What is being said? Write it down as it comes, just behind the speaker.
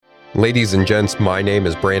Ladies and gents, my name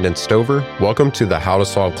is Brandon Stover. Welcome to the How to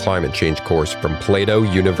Solve Climate Change course from Plato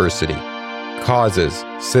University. Causes,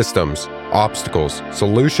 systems, obstacles,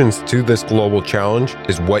 solutions to this global challenge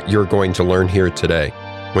is what you're going to learn here today.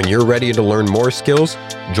 When you're ready to learn more skills,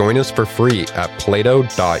 join us for free at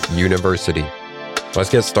plato.university. Let's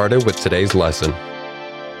get started with today's lesson.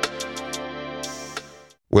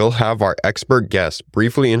 We'll have our expert guests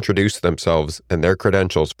briefly introduce themselves and their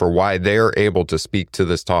credentials for why they are able to speak to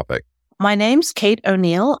this topic. My name's Kate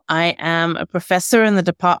O'Neill. I am a professor in the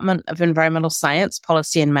Department of Environmental Science,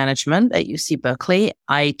 Policy and Management at UC Berkeley.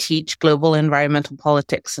 I teach global environmental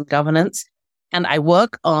politics and governance, and I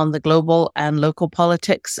work on the global and local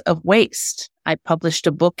politics of waste. I published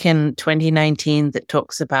a book in 2019 that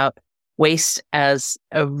talks about waste as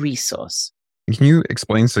a resource. Can you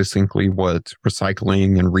explain succinctly what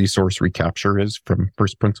recycling and resource recapture is from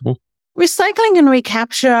first principles? Recycling and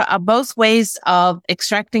recapture are both ways of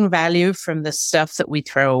extracting value from the stuff that we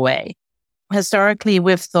throw away. Historically,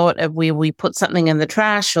 we've thought of we put something in the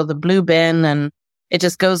trash or the blue bin and it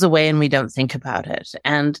just goes away and we don't think about it.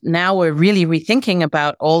 And now we're really rethinking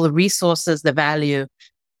about all the resources, the value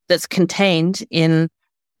that's contained in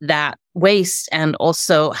that waste, and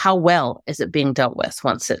also how well is it being dealt with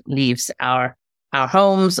once it leaves our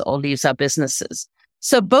homes or leaves our businesses.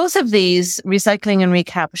 So both of these, recycling and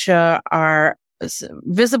recapture, are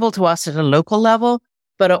visible to us at a local level,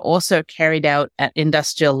 but are also carried out at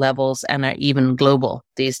industrial levels and are even global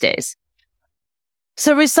these days.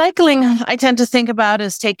 So recycling, I tend to think about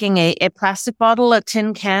as taking a plastic bottle, a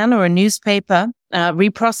tin can, or a newspaper,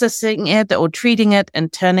 reprocessing it or treating it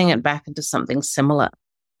and turning it back into something similar.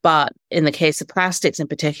 But in the case of plastics in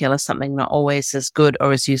particular, something not always as good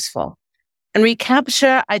or as useful. And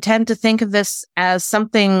recapture, I tend to think of this as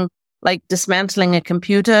something like dismantling a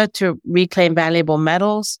computer to reclaim valuable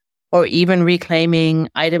metals, or even reclaiming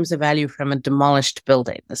items of value from a demolished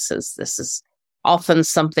building. This is often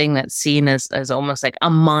something that's seen as almost like a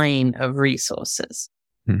mine of resources.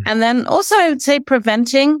 And then also I would say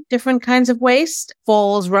preventing different kinds of waste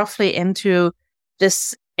falls roughly into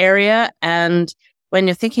this area. And when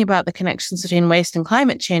you're thinking about the connections between waste and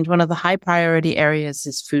climate change, one of the high priority areas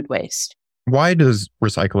is food waste. Why does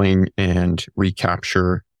recycling and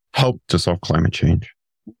recapture help to solve climate change?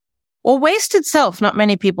 Well, waste itself, not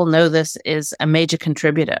many people know this, is a major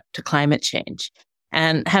contributor to climate change.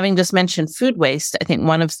 And having just mentioned food waste, I think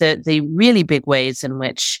one of the really big ways in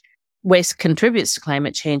which waste contributes to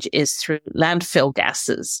climate change is through landfill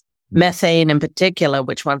gases. Methane in particular,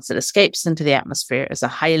 which once it escapes into the atmosphere is a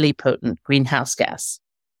highly potent greenhouse gas.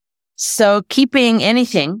 So keeping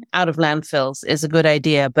anything out of landfills is a good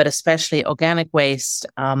idea, but especially organic waste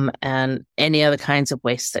and any other kinds of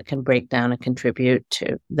waste that can break down and contribute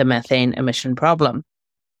to the methane emission problem.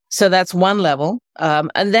 So that's one level.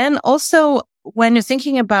 And then also when you're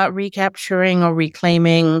thinking about recapturing or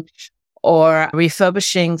reclaiming or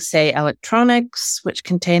refurbishing, say, electronics, which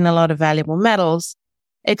contain a lot of valuable metals,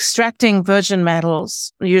 extracting virgin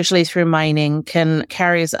metals, usually through mining,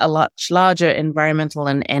 carries a much larger environmental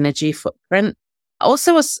and energy footprint.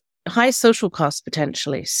 Also a high social cost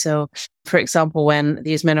potentially. So, for example, when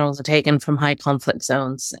these minerals are taken from high conflict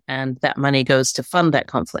zones and that money goes to fund that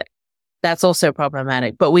conflict, that's also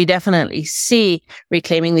problematic. But we definitely see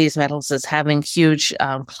reclaiming these metals as having huge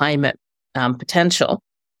climate potential.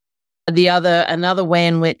 Another way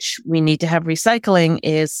in which we need to have recycling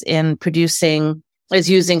is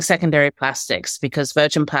using secondary plastics, because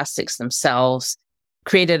virgin plastics themselves,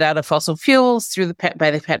 created out of fossil fuels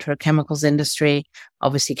by the petrochemicals industry,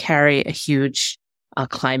 obviously carry a huge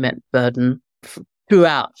climate burden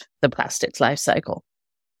throughout the plastics life cycle.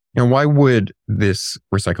 And why would this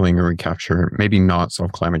recycling and recapture maybe not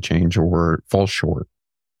solve climate change or fall short?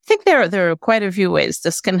 I think there are quite a few ways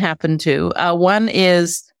this can happen too. One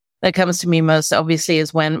that comes to me most obviously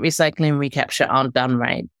is when recycling and recapture aren't done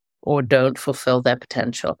right, or don't fulfill their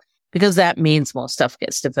potential, because that means more stuff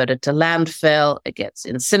gets diverted to landfill, it gets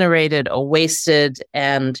incinerated or wasted,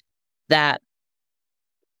 and that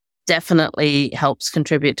definitely helps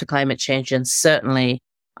contribute to climate change and certainly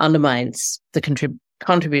undermines the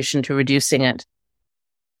contribution to reducing it.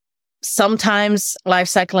 Sometimes life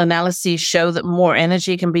cycle analyses show that more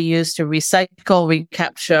energy can be used to recycle,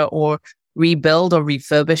 recapture, or rebuild or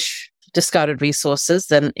refurbish discarded resources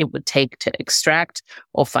than it would take to extract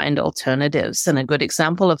or find alternatives. And a good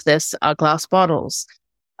example of this are glass bottles,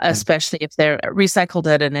 especially if they're recycled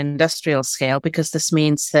at an industrial scale, because this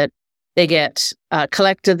means that they get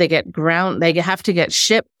collected, they get ground, they have to get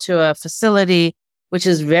shipped to a facility, which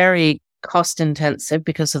is very cost intensive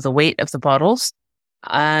because of the weight of the bottles.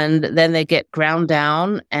 and then they get ground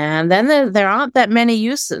down, and then there aren't that many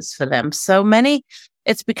uses for them. So many,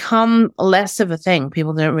 it's become less of a thing.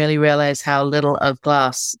 People don't really realize how little of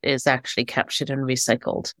glass is actually captured and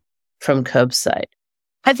recycled from curbside.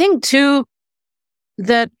 I think too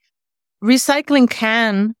that recycling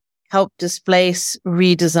can help displace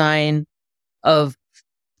redesign of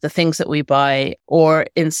the things that we buy or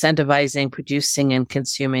incentivizing producing and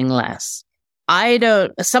consuming less.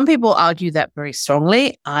 Some people argue that very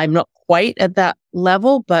strongly. I'm not quite at that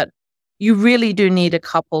level, but you really do need a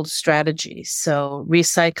coupled strategy. So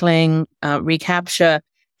recycling, recapture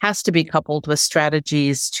has to be coupled with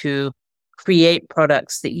strategies to create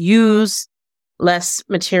products that use less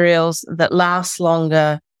materials, that last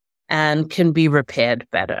longer, and can be repaired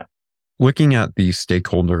better. Looking at the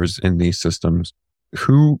stakeholders in these systems,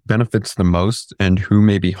 who benefits the most and who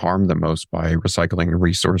may be harmed the most by recycling and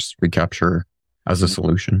resource recapture as a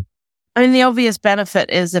solution? I mean, the obvious benefit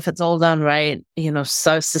is if it's all done right,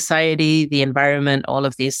 so society, the environment, all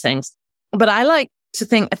of these things. But I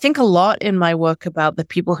think a lot in my work about the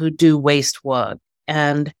people who do waste work.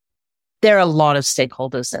 And there are a lot of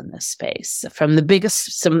stakeholders in this space, from the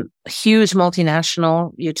biggest, some huge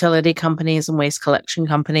multinational utility companies and waste collection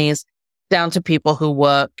companies, down to people who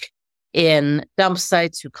work in dump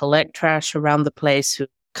sites, who collect trash around the place, who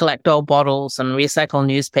collect old bottles and recycle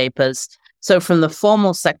newspapers. So from the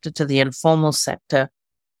formal sector to the informal sector,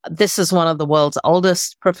 this is one of the world's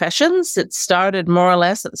oldest professions. It started more or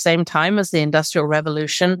less at the same time as the Industrial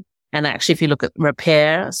Revolution. And actually, if you look at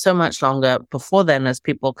repair, so much longer before then as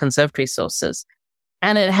people conserved resources.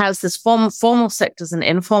 And it has this formal sectors and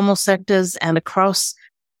informal sectors. And across,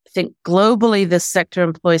 I think globally, this sector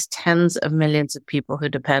employs tens of millions of people who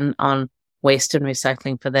depend on waste and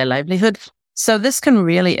recycling for their livelihood. So this can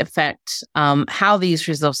really affect how these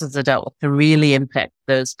resources are dealt with, to really impact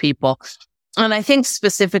those people. And I think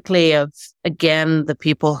specifically of, again, the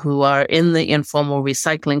people who are in the informal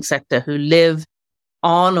recycling sector, who live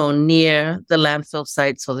on or near the landfill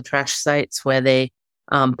sites or the trash sites where they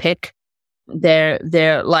pick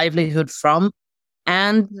their livelihood from.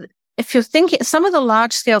 And if you're thinking, some of the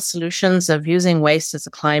large-scale solutions of using waste as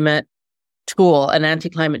a climate tool, an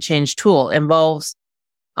anti-climate change tool, involves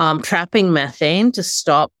trapping methane to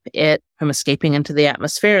stop it from escaping into the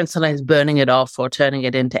atmosphere and sometimes burning it off or turning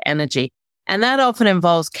it into energy. And that often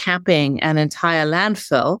involves capping an entire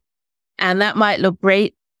landfill. And that might look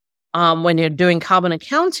great when you're doing carbon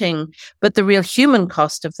accounting, but the real human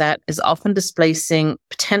cost of that is often displacing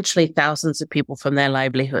potentially thousands of people from their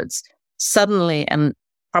livelihoods suddenly and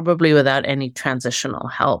probably without any transitional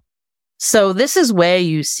help. So this is where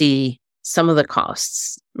you see some of the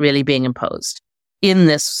costs really being imposed in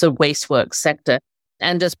this waste work sector.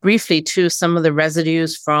 And just briefly, too, some of the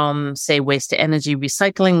residues from, say, waste to energy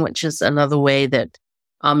recycling, which is another way that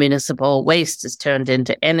our municipal waste is turned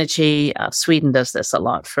into energy. Sweden does this a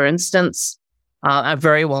lot, for instance, are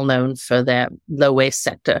very well known for their low waste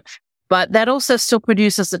sector. But that also still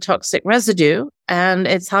produces a toxic residue, and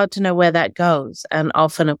it's hard to know where that goes. And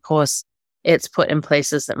often, of course, it's put in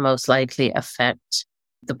places that most likely affect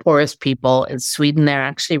the poorest people. In Sweden, they're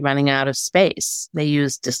actually running out of space. They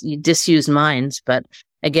use disused mines, but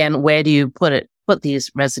again, where do you put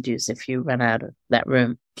these residues if you run out of that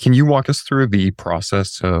room? Can you walk us through the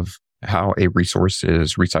process of how a resource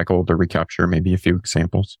is recycled or recaptured? Maybe a few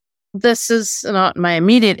examples. This is not my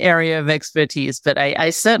immediate area of expertise, but I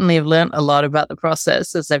certainly have learned a lot about the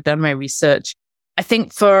process as I've done my research. I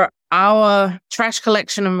think for our trash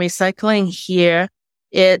collection and recycling here,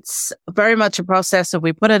 it's very much a process of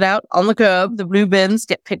we put it out on the curb, the blue bins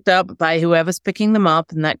get picked up by whoever's picking them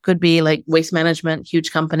up. And that could be like Waste Management,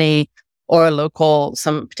 huge company, or a local,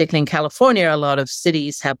 particularly in California, a lot of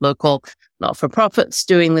cities have local not-for-profits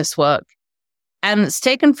doing this work. And it's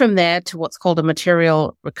taken from there to what's called a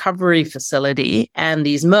material recovery facility. And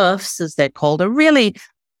these MRFs, as they're called, are really,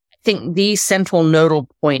 I think, the central nodal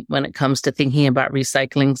point when it comes to thinking about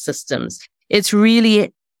recycling systems. It's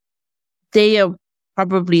really, they are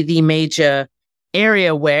probably the major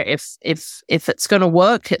area where if it's going to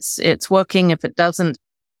work, it's working. If it doesn't,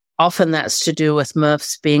 often that's to do with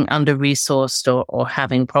MRFs being under-resourced or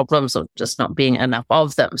having problems or just not being enough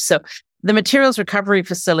of them. So the materials recovery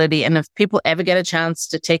facility, and if people ever get a chance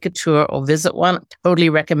to take a tour or visit one, I totally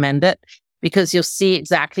recommend it, because you'll see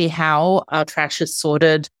exactly how our trash is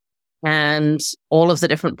sorted and all of the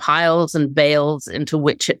different piles and bales into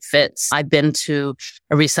which it fits. I've been to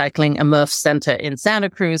a MRF center in Santa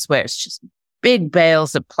Cruz where it's just big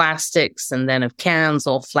bales of plastics and then of cans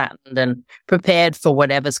all flattened and prepared for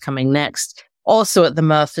whatever's coming next. Also at the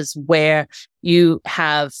MRF is where you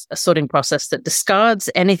have a sorting process that discards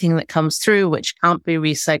anything that comes through which can't be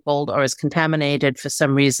recycled or is contaminated for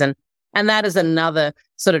some reason. And that is another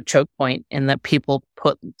sort of choke point in that people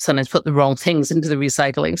sometimes put the wrong things into the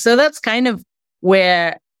recycling. So that's kind of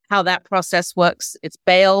how that process works. It's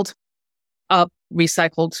baled up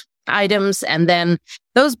recycled items, and then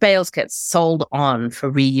those bales get sold on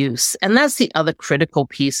for reuse. And that's the other critical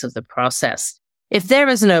piece of the process. If there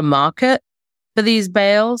is no market for these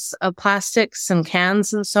bales of plastics and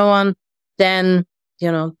cans and so on, then,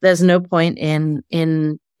 there's no point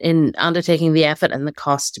in undertaking the effort and the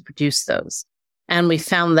cost to produce those. And we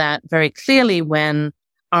found that very clearly when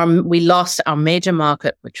we lost our major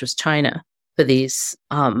market, which was China, for these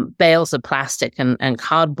bales of plastic and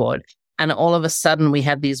cardboard. And all of a sudden we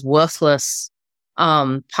had these worthless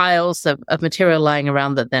piles of material lying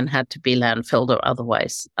around that then had to be landfilled or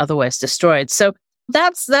otherwise destroyed. So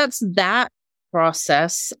that's that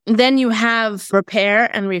process. Then you have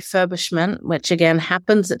repair and refurbishment, which again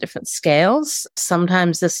happens at different scales.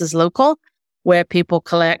 Sometimes this is local, where people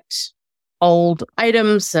collect old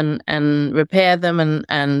items and repair them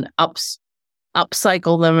and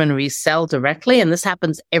upcycle them and resell directly. And this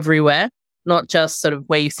happens everywhere, not just sort of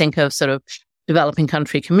where you think of sort of developing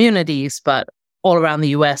country communities, but all around the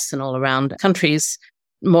US and all around countries,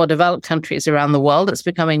 more developed countries around the world. It's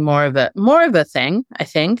becoming more of a thing, I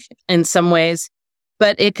think, in some ways.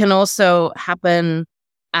 But it can also happen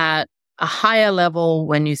at a higher level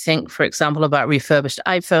when you think, for example, about refurbished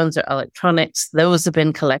iPhones or electronics. Those have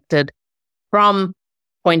been collected from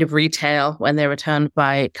point of retail when they're returned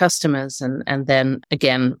by customers and then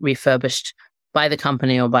again refurbished by the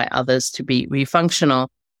company or by others to be refunctional.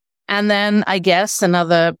 And then I guess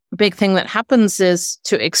another big thing that happens is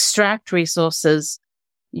to extract resources,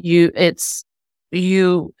 you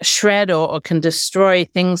shred or can destroy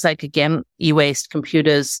things like, again, e-waste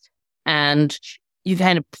computers, and you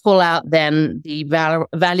kind of pull out then the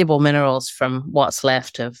valuable minerals from what's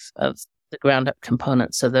left of the ground up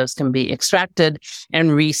components. So those can be extracted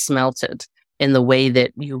and resmelted in the way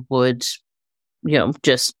that you would,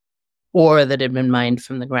 just ore that had been mined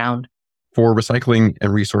from the ground. For recycling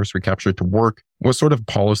and resource recapture to work, what sort of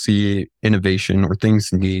policy, innovation, or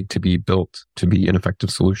things need to be built to be an effective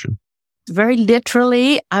solution? Very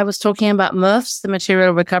literally, I was talking about MRFs, the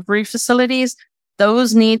material recovery facilities.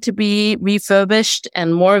 Those need to be refurbished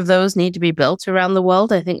and more of those need to be built around the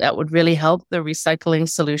world. I think that would really help the recycling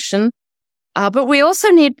solution. But we also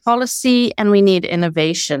need policy and we need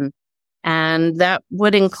innovation. And that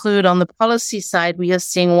would include, on the policy side, we are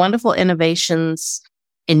seeing wonderful innovations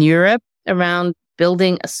in Europe around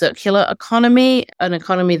building a circular economy, an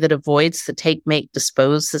economy that avoids the take, make,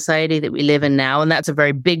 dispose society that we live in now. And that's a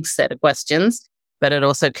very big set of questions, but it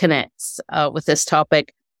also connects with this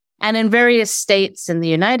topic. And in various states in the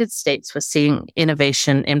United States, we're seeing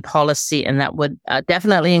innovation in policy, and that would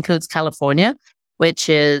definitely includes California, which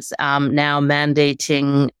is now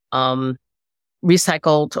mandating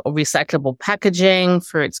recycled or recyclable packaging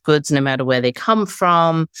for its goods, no matter where they come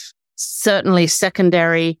from. Certainly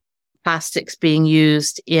secondary plastics being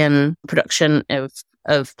used in production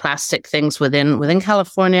of plastic things within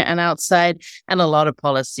California and outside, and a lot of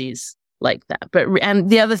policies like that. And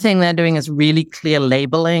the other thing they're doing is really clear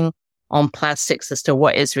labeling on plastics as to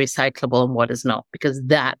what is recyclable and what is not, because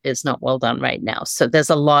that is not well done right now. So there's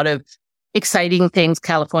a lot of exciting things.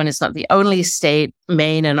 California is not the only state.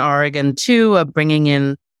 Maine and Oregon too are bringing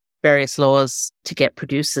in various laws to get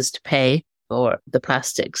producers to pay for the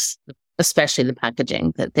plastics, especially the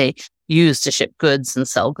packaging that they use to ship goods and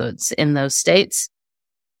sell goods in those states.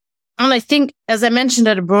 And I think, as I mentioned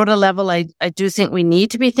at a broader level, I do think we need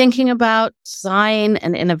to be thinking about design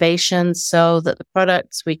and innovation so that the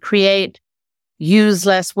products we create use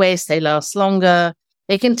less waste, they last longer.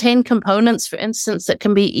 They contain components, for instance, that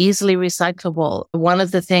can be easily recyclable. One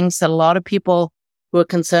of the things that a lot of people who are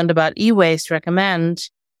concerned about e-waste recommend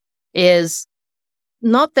is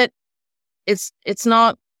not that it's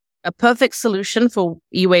not a perfect solution for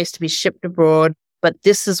e-waste to be shipped abroad, but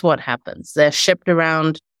this is what happens. They're shipped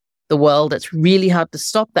around the world. It's really hard to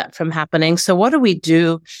stop that from happening. So what do we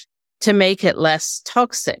do to make it less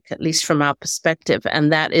toxic, at least from our perspective?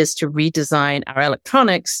 And that is to redesign our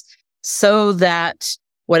electronics so that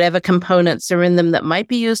whatever components are in them that might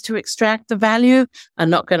be used to extract the value are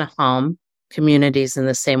not going to harm communities in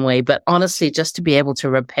the same way. But honestly, just to be able to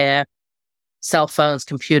repair cell phones,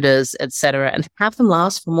 computers, etc., and have them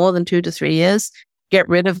last for more than 2 to 3 years, get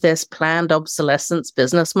rid of this planned obsolescence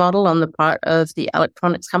business model on the part of the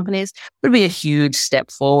electronics companies would be a huge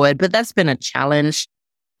step forward. But that's been a challenge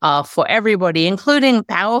for everybody, including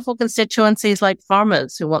powerful constituencies like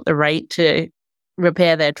farmers who want the right to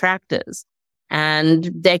repair their tractors. And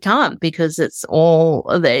they can't because it's all,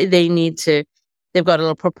 they need to, they've got a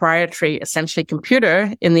little proprietary, essentially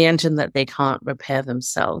computer in the engine that they can't repair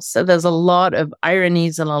themselves. So there's a lot of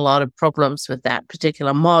ironies and a lot of problems with that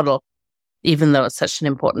particular model, even though it's such an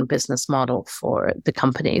important business model for the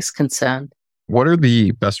companies concerned. What are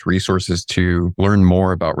the best resources to learn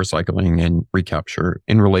more about recycling and recapture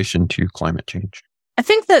in relation to climate change? I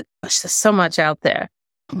think that there's so much out there.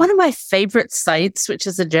 One of my favorite sites, which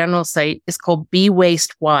is a general site, is called Be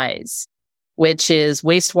Waste Wise, which is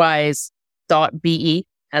wastewise.be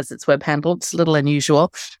as its web handle. It's a little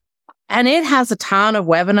unusual. And it has a ton of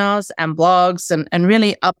webinars and blogs and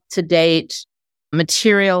really up-to-date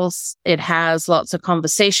materials. It has lots of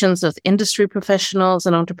conversations with industry professionals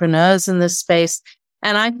and entrepreneurs in this space.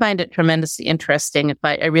 And I find it tremendously interesting if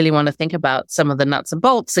I really want to think about some of the nuts and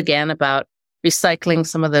bolts again about recycling,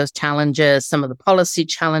 some of those challenges, some of the policy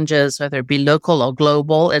challenges, whether it be local or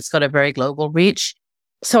global. It's got a very global reach.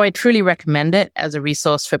 So I truly recommend it as a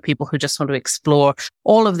resource for people who just want to explore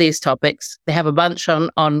all of these topics. They have a bunch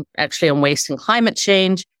on waste and climate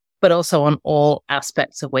change, but also on all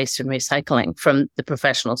aspects of waste and recycling from the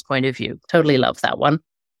professional's point of view. Totally love that one.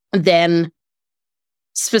 And then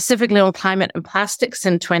specifically on climate and plastics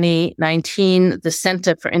in 2019, the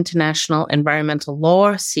Center for International Environmental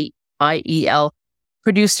Law, CIEL,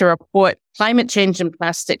 produced a report, Climate Change in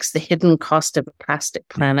Plastics, the Hidden Cost of a Plastic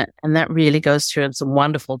Planet. And that really goes through in some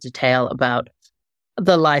wonderful detail about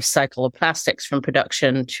the life cycle of plastics from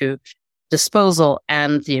production to disposal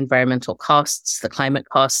and the environmental costs, the climate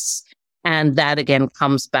costs. And that again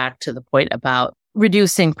comes back to the point about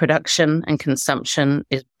reducing production and consumption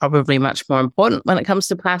is probably much more important when it comes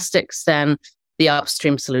to plastics than the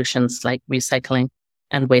upstream solutions like recycling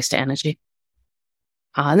and waste energy.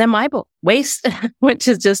 And then my book, Waste, which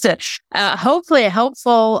is just hopefully a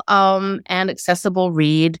helpful and accessible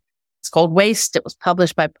read. It's called Waste. It was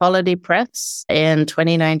published by Polity Press in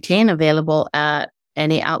 2019, available at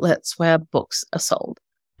any outlets where books are sold.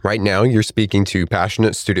 Right now, you're speaking to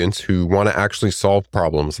passionate students who want to actually solve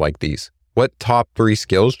problems like these. What top 3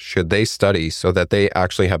 skills should they study so that they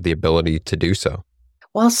actually have the ability to do so?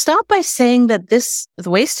 Well, I'll start by saying that the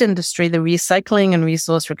waste industry, the recycling and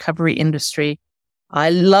resource recovery industry, I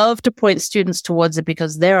love to point students towards it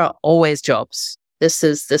because there are always jobs. This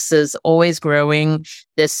is always growing.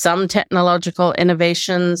 There's some technological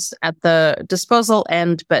innovations at the disposal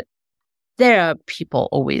end, but there are people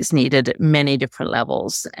always needed at many different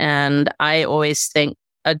levels. And I always think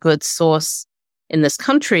a good source in this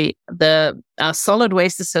country, the Solid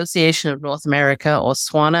Waste Association of North America, or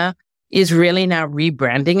SWANA, is really now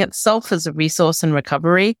rebranding itself as a resource and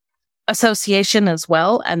recovery association as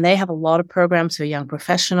well. And they have a lot of programs for young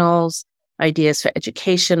professionals, ideas for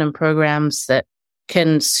education and programs that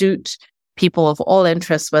can suit people of all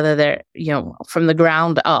interests, whether they're, from the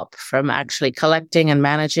ground up, from actually collecting and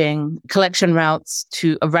managing collection routes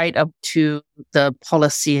to right up to the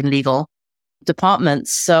policy and legal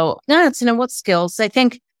departments. So it's, what skills? I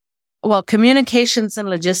think, communications and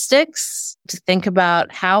logistics, to think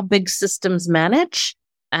about how big systems manage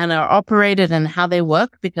and are operated and how they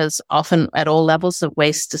work, because often at all levels of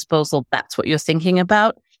waste disposal, that's what you're thinking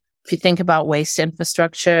about. If you think about waste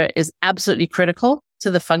infrastructure is absolutely critical to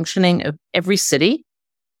the functioning of every city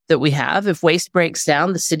that we have. If waste breaks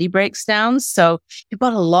down, the city breaks down. So you've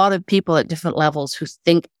got a lot of people at different levels who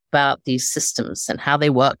think about these systems and how they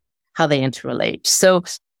work, how they interrelate. So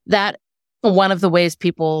that one of the ways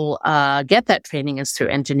people get that training is through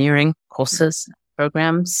engineering courses,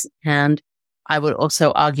 programs. And I would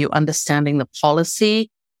also argue understanding the policy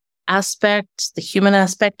aspect, the human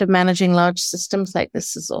aspect of managing large systems like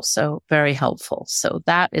this is also very helpful. So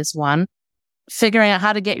that is one. Figuring out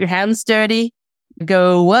how to get your hands dirty,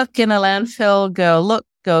 go work in a landfill,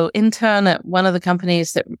 go intern at one of the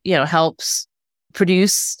companies that, helps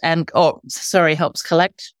produce helps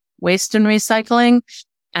collect waste and recycling.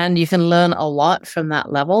 And you can learn a lot from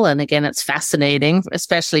that level. And again, it's fascinating,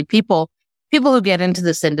 especially people who get into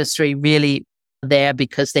this industry really there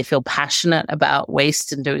because they feel passionate about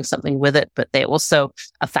waste and doing something with it, but they also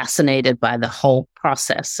are fascinated by the whole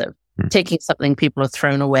process of taking something people have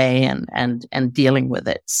thrown away and dealing with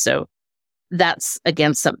it. So that's,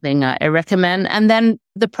 again, something I recommend. And then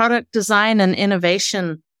the product design and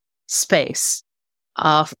innovation space,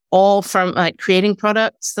 all from creating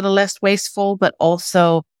products that are less wasteful, but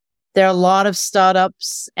also there are a lot of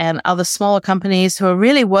startups and other smaller companies who are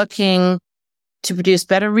really working to produce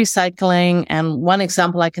better recycling. And one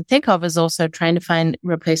example I can think of is also trying to find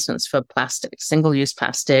replacements for plastics, single-use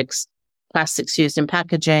plastics, plastics used in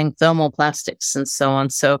packaging, thermoplastics, and so on.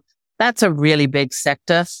 So that's a really big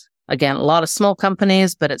sector. Again, a lot of small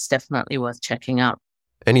companies, but it's definitely worth checking out.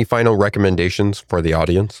 Any final recommendations for the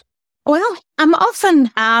audience? Well, I'm often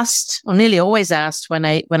asked, or nearly always asked, when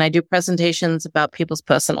I do presentations about people's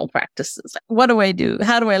personal practices. Like, what do I do?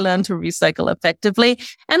 How do I learn to recycle effectively?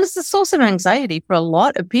 And it's a source of anxiety for a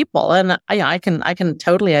lot of people. And I can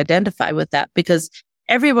totally identify with that, because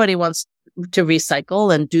everybody wants to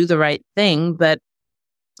recycle and do the right thing, but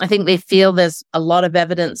I think they feel there's a lot of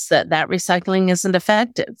evidence that recycling isn't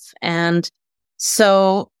effective. And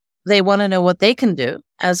so they want to know what they can do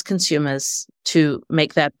as consumers to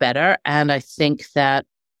make that better. And I think that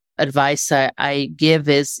advice I give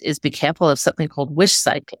is be careful of something called wish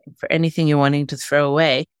cycling for anything you're wanting to throw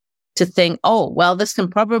away, to think, oh, well, this can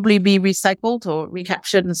probably be recycled or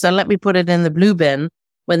recaptured, and so let me put it in the blue bin,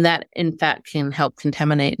 when that in fact can help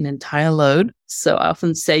contaminate an entire load. So I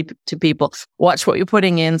often say to people, watch what you're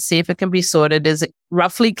putting in, see if it can be sorted. Is it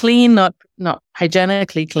roughly clean, not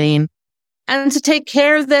hygienically clean? And to take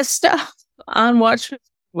care of their stuff and watch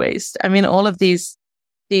waste. I mean, all of these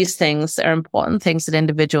things are important things that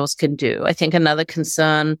individuals can do. I think another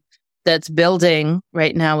concern that's building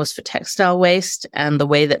right now is for textile waste, and the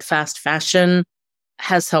way that fast fashion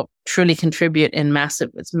has helped truly contribute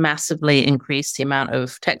it's massively increased the amount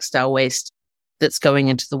of textile waste that's going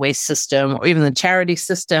into the waste system or even the charity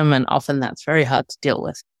system. And often that's very hard to deal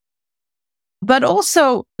with. But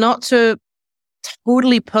also not to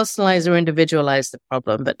totally personalize or individualize the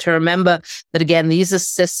problem, but to remember that, again, these are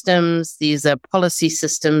systems, these are policy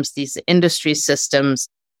systems, these are industry systems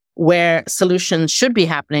where solutions should be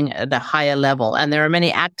happening at a higher level. And there are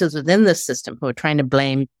many actors within this system who are trying to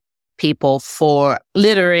blame people for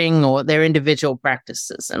littering or their individual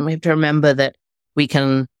practices. And we have to remember that we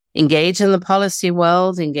can engage in the policy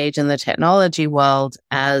world, engage in the technology world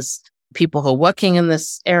as people who are working in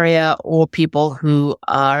this area, or people who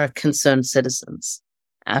are concerned citizens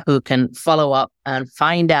who can follow up and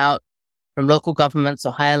find out from local governments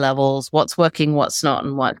or higher levels what's working, what's not,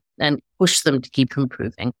 and push them to keep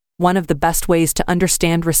improving. One of the best ways to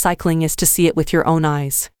understand recycling is to see it with your own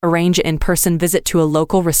eyes. Arrange an in-person visit to a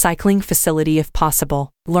local recycling facility if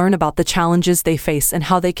possible. Learn about the challenges they face and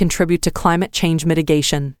how they contribute to climate change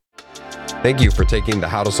mitigation. Thank you for taking the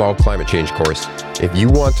How to Solve Climate Change course. If you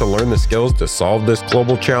want to learn the skills to solve this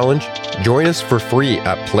global challenge, join us for free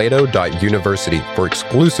at plato.university for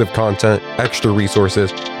exclusive content, extra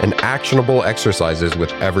resources, and actionable exercises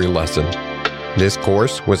with every lesson. This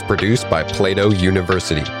course was produced by Plato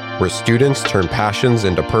University, where students turn passions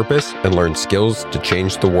into purpose and learn skills to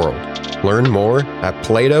change the world. Learn more at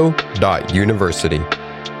plato.university.